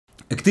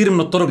كثير من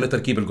الطرق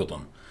لتركيب القطن.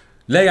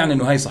 لا يعني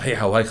انه هاي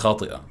صحيحه وهاي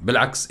خاطئه،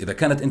 بالعكس اذا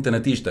كانت انت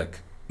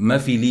نتيجتك ما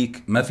في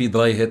ليك، ما في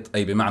دراي هيت،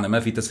 اي بمعنى ما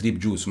في تسريب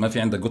جوس وما في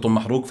عندك قطن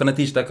محروق،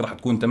 فنتيجتك راح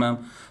تكون تمام،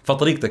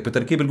 فطريقتك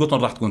بتركيب القطن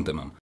راح تكون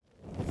تمام.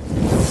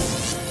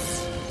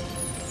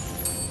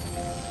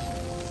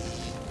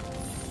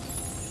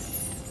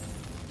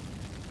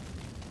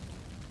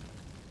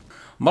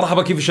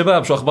 مرحبا، كيف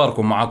الشباب؟ شو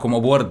اخباركم؟ معكم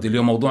ابو ورد.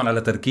 اليوم موضوعنا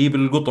على تركيب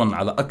القطن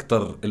على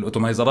اكثر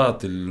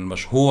الاوتومايزرات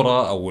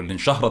المشهوره او اللي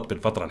انشهرت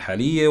بالفتره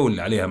الحاليه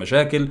واللي عليها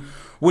مشاكل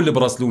واللي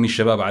براسلوني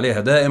الشباب عليها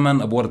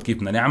دائما. ابو ورد كيف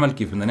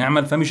بدنا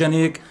نعمل، فمشان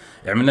هيك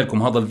عملنا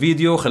لكم هذا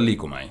الفيديو،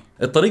 خليكم معي.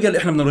 الطريقه اللي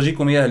احنا بدنا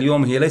نورجيكم اياها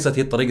اليوم هي ليست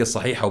هي الطريقه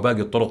الصحيحه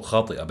وباقي الطرق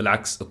خاطئه،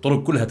 بالعكس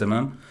الطرق كلها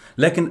تمام،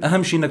 لكن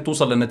اهم شيء انك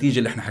توصل للنتيجه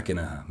اللي احنا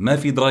حكيناها، ما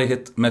في دراي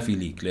هيت، ما في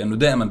ليك. لانه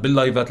دائما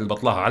باللايفات اللي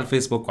بطلعها على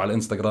الفيسبوك وعلى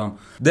الانستغرام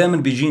دائما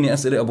بيجيني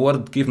اسئله: ابو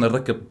ورد كيف بدنا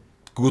نركب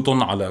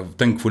قطن على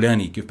تنك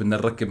فلاني، كيف بدنا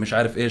نركب مش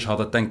عارف ايش،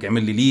 هذا التنك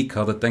عمل لي ليك،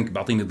 هذا التنك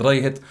بيعطيني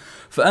دراي هيت.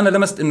 فانا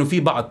لمست انه في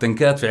بعض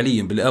تنكات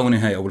فعليا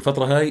بالاونه هاي او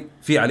بالفتره هاي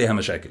في عليها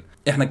مشاكل.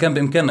 احنا كان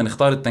بامكاننا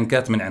نختار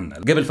التنكات من عندنا.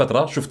 قبل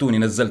فتره شفتوني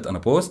نزلت انا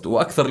بوست،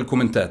 واكثر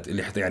الكومنتات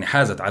اللي يعني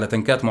حازت على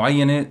تنكات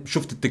معينه،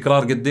 شفت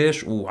التكرار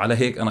قديش، وعلى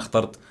هيك انا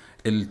اخترت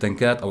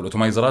التنكات او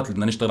الاوتومايزرات اللي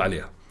بدنا نشتغل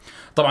عليها.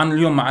 طبعا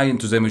اليوم معي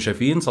انتم زي ما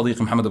شايفين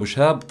صديقي محمد ابو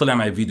شهاب، طلع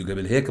معي فيديو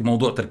قبل هيك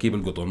بموضوع تركيب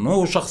القطن.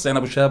 هو شخص يعني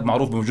ابو شهاب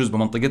معروف بجوز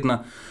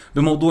بمنطقتنا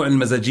بموضوع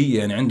المزاجيه،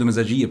 يعني عنده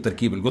مزاجيه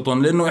بتركيب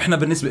القطن، لانه احنا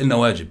بالنسبه لنا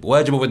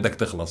واجب وبدك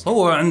تخلص.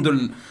 هو عنده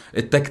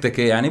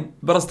التكتكه، يعني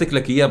برستك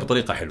لك اياه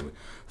بطريقه حلوه.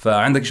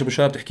 فعندك شو ابو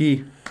شهاب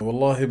تحكيه؟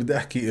 والله بدي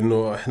احكي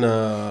انه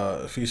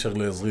احنا في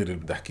شغله صغيره اللي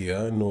بدي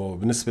احكيها، انه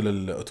بالنسبه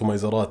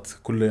للاوتومايزرات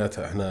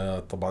كلياتها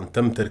احنا طبعا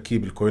تم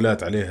تركيب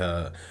الكويلات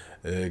عليها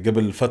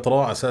قبل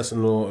فترة على اساس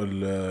انه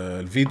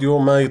الفيديو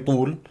ما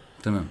يطول.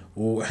 تمام.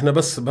 واحنا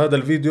بس بهذا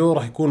الفيديو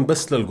راح يكون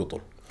بس للقطن،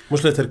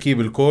 مش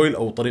لتركيب الكويل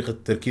او طريقة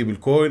تركيب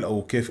الكويل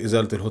او كيف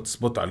ازالة الهوت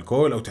سبوت على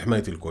الكويل او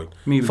تحماية الكويل،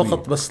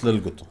 فقط بس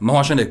للقطن. ما هو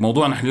عشان هيك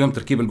موضوعنا احنا اليوم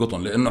تركيب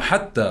القطن، لانه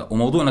حتى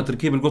وموضوعنا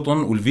تركيب القطن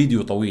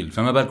والفيديو طويل،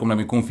 فما بالكم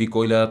لما يكون في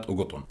كويلات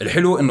وقطن.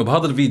 الحلو انه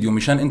بهذا الفيديو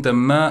مشان انت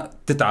ما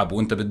تتعب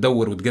وانت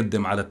بتدور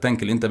وتقدم على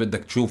التانك اللي انت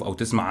بدك تشوف او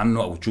تسمع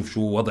عنه او تشوف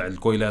شو وضع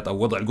الكويلات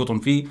او وضع القطن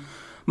فيه،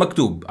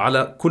 مكتوب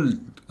على كل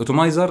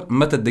اوتومايزر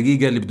متى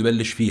الدقيقه اللي بده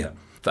يبلش فيها.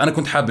 فانا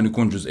كنت حابب انه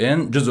يكون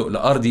جزئين، جزء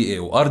لار دي اي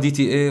وار دي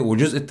تي اي،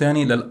 والجزء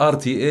الثاني للار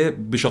تي اي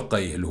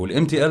بشقيه اللي هو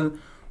الام تي ال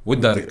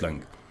والدايركت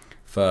لانج.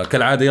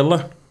 فكالعاده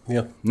يلا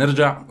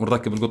نرجع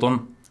ونركب القطن،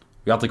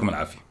 ويعطيكم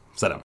العافيه.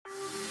 سلام.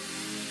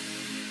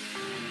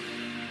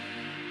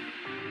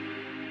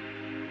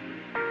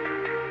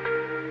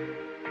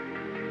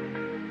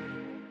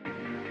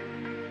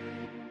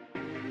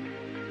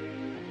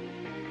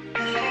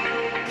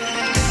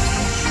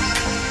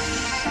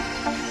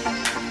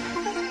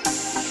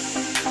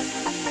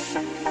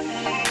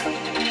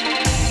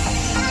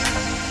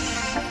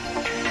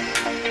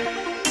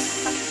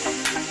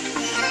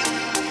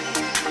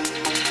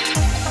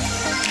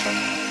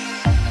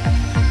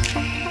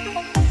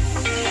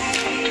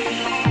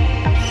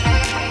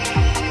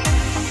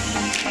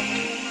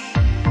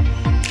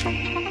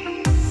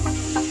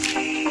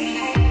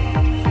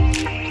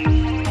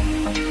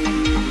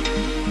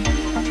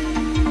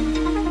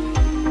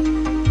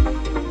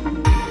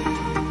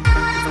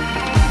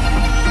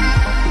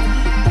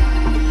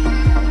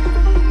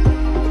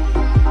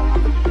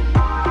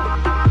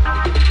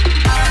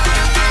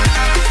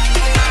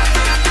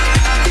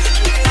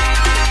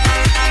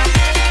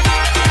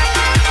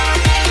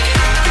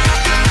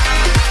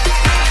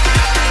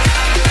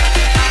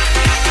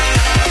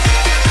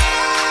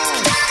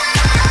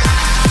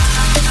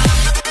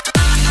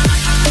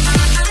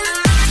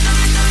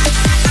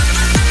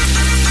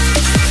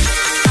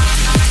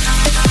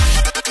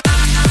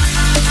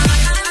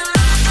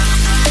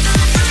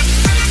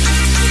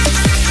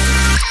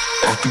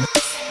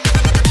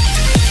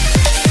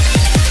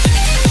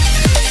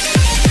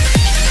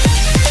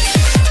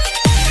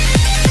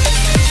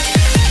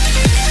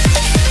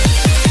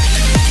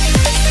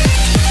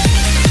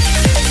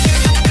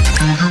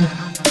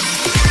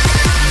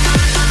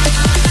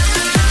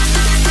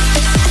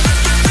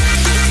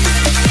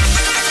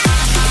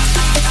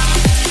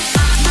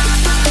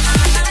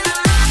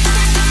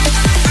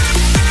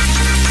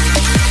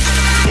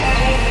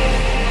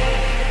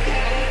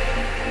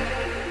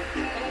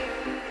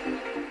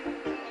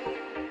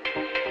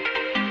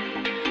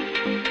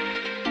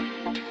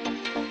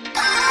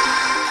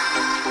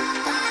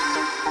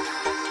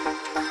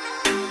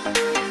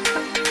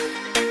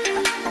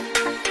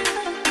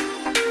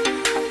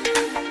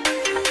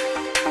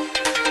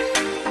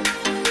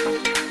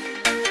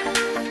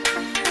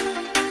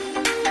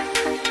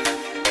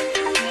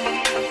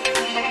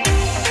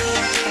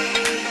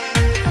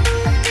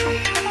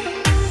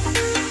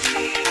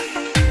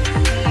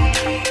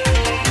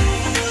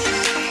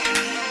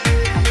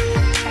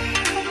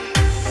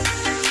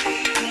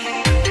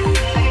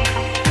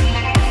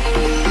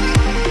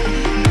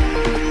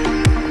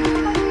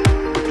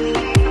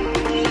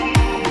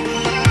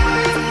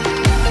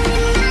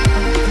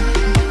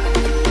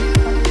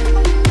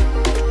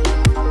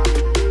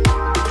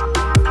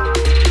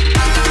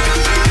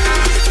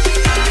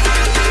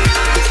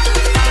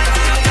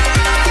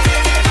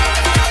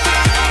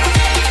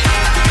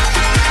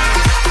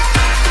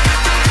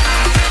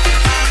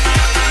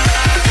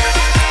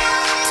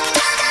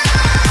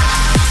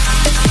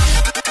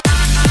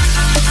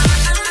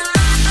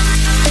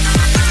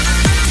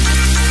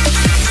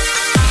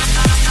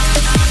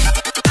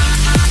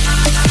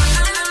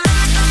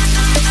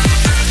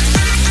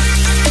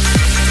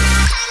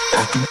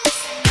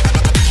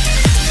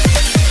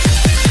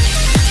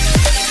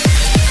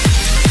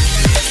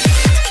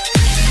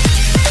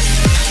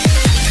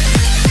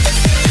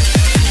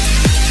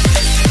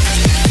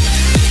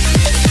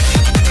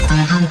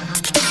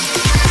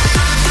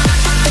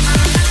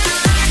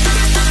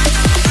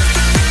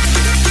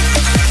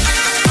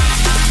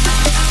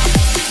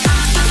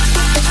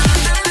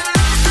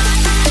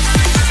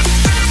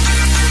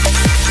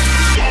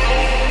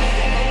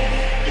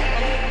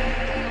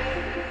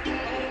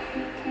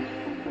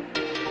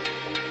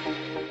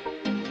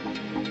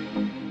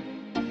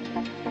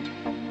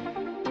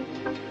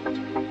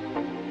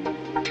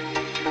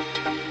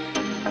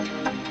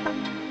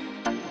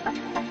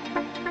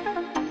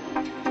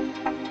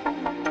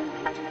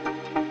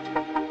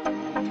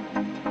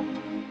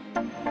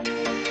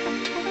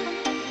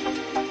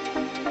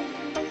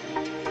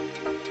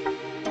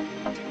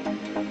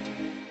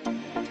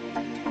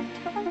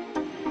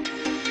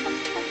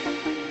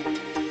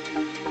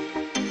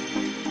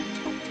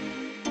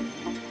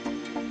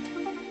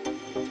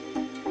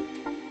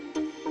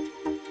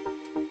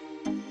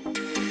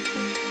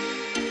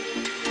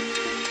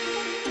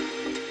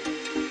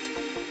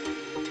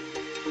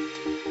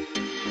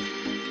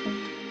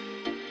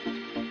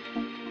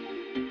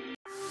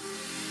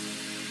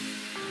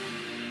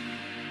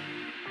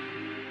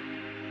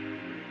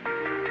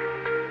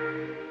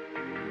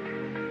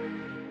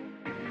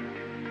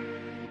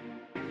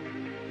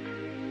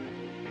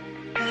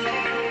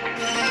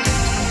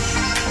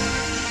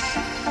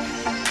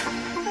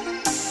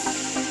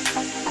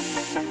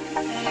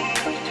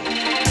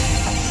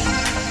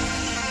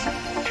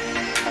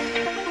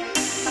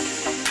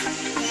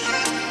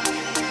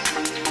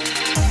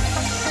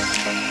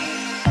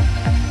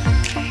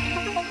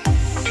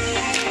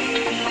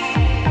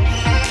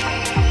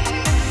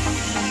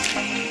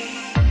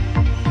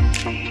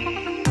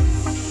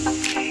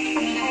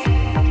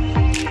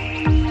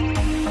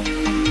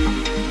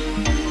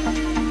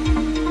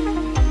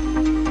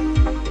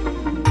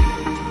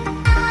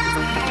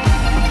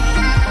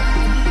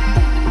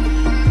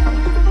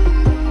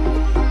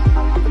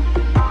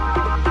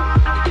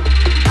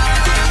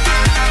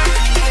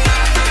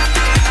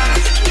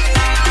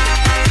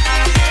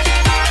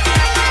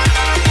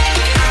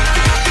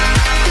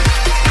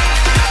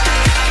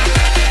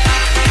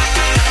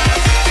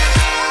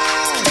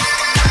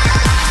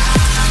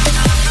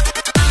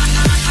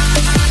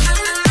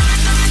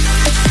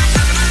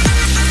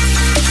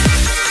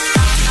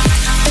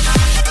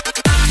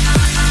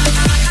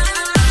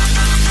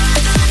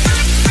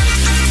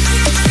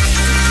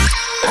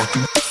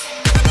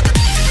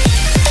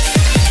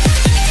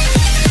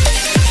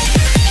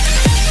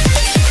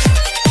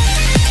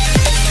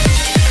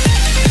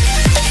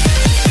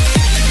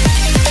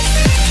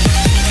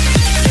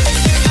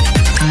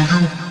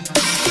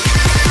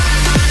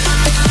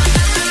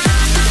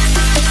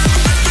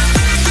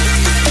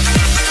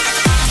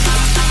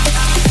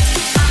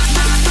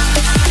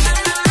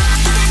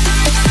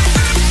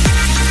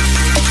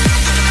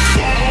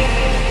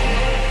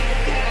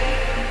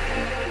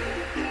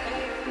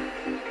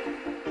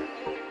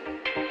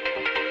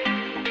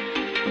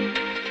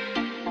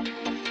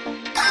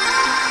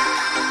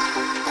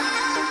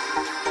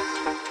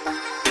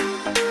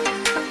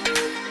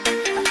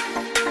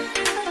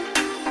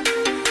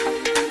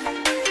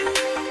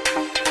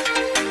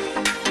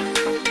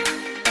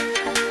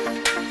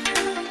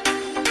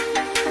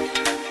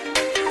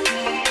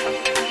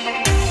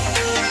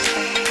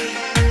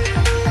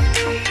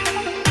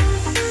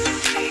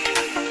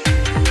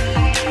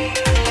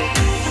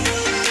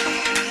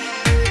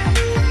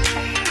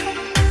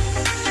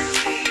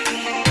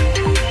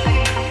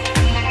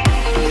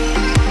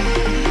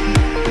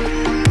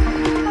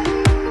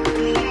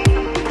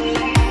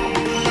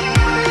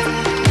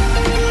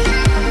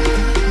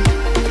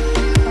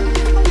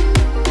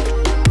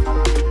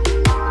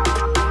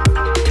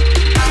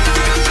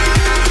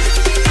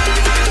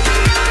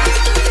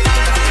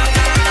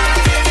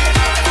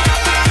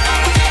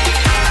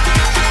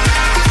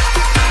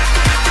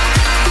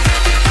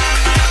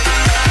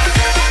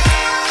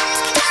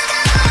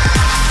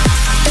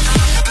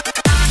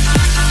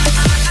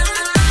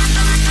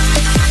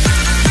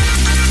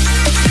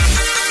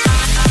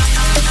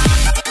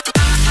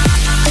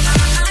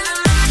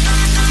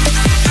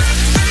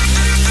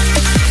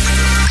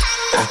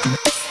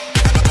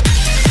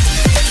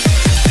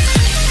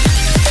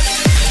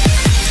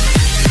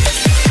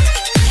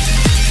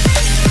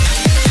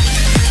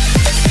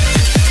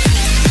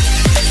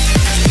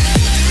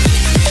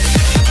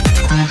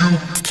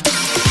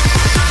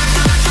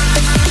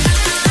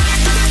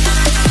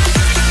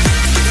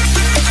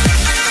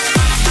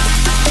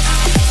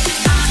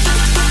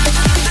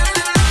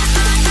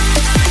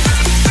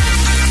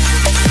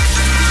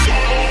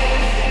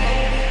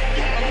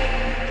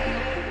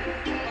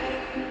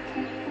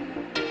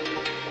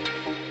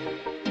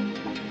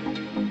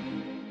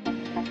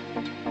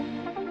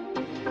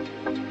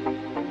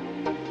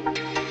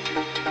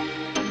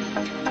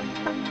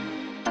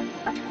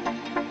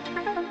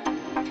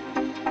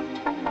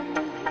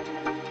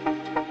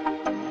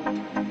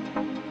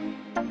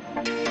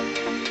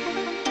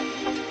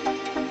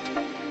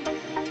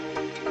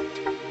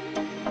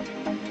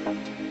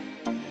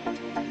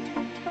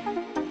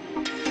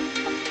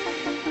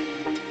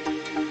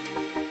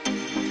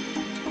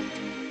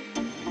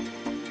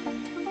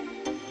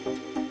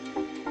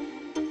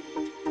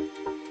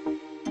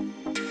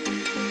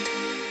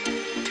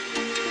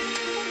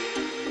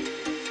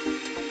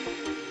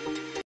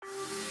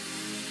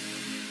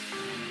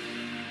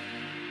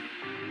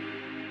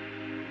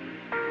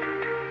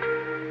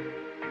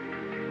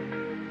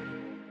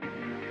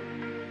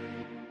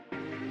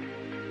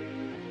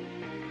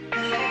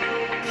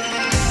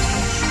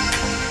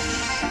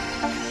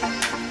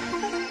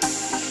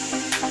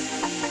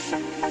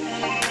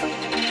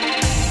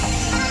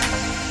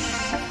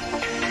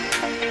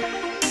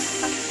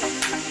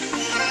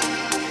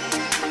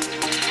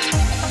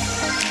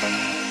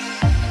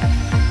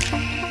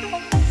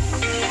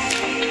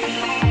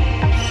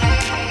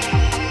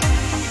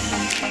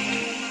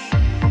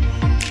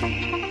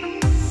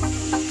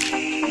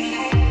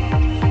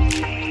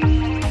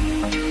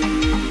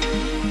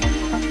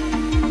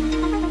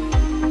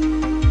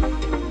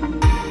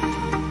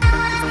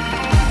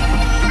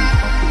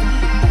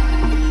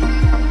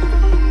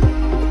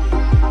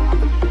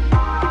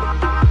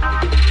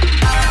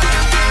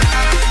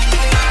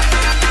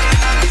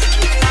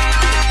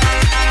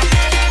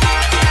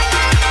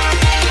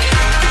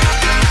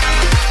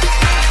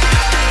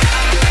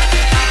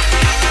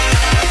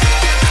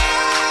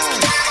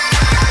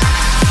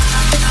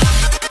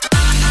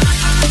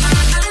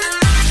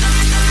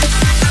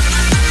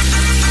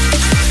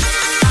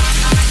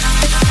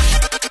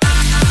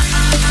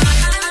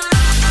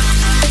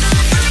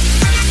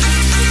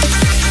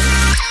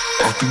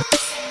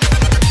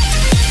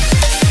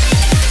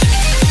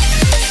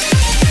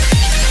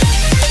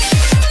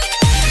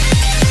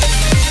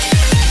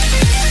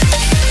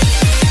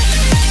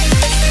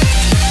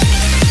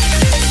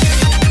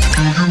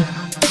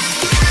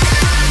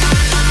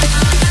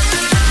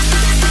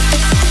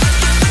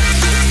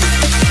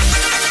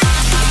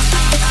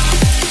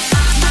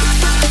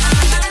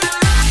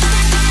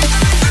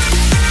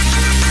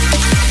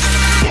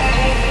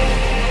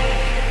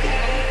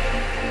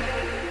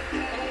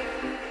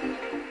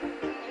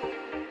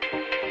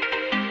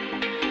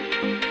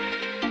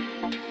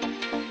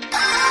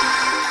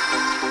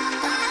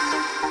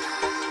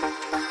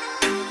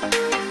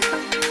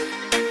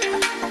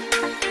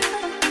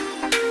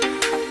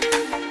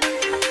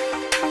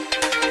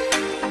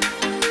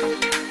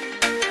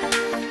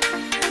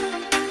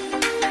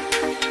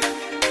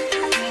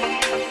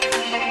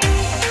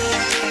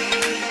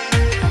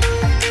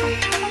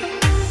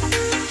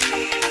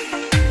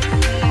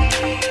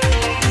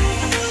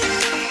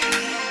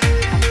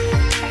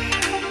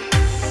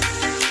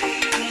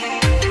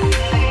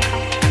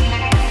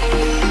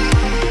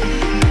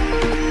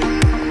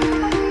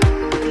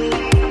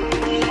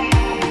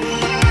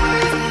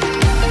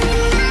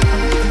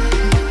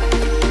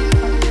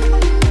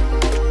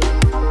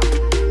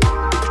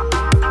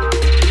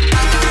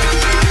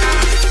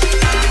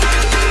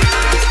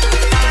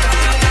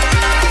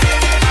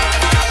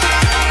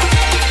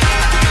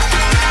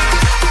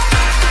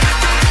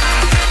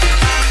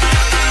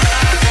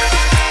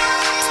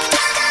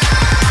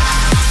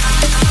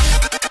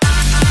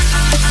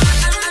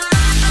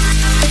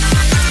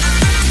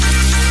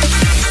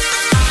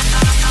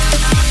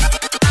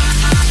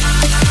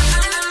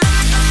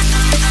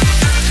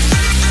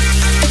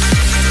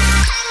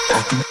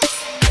 القطن.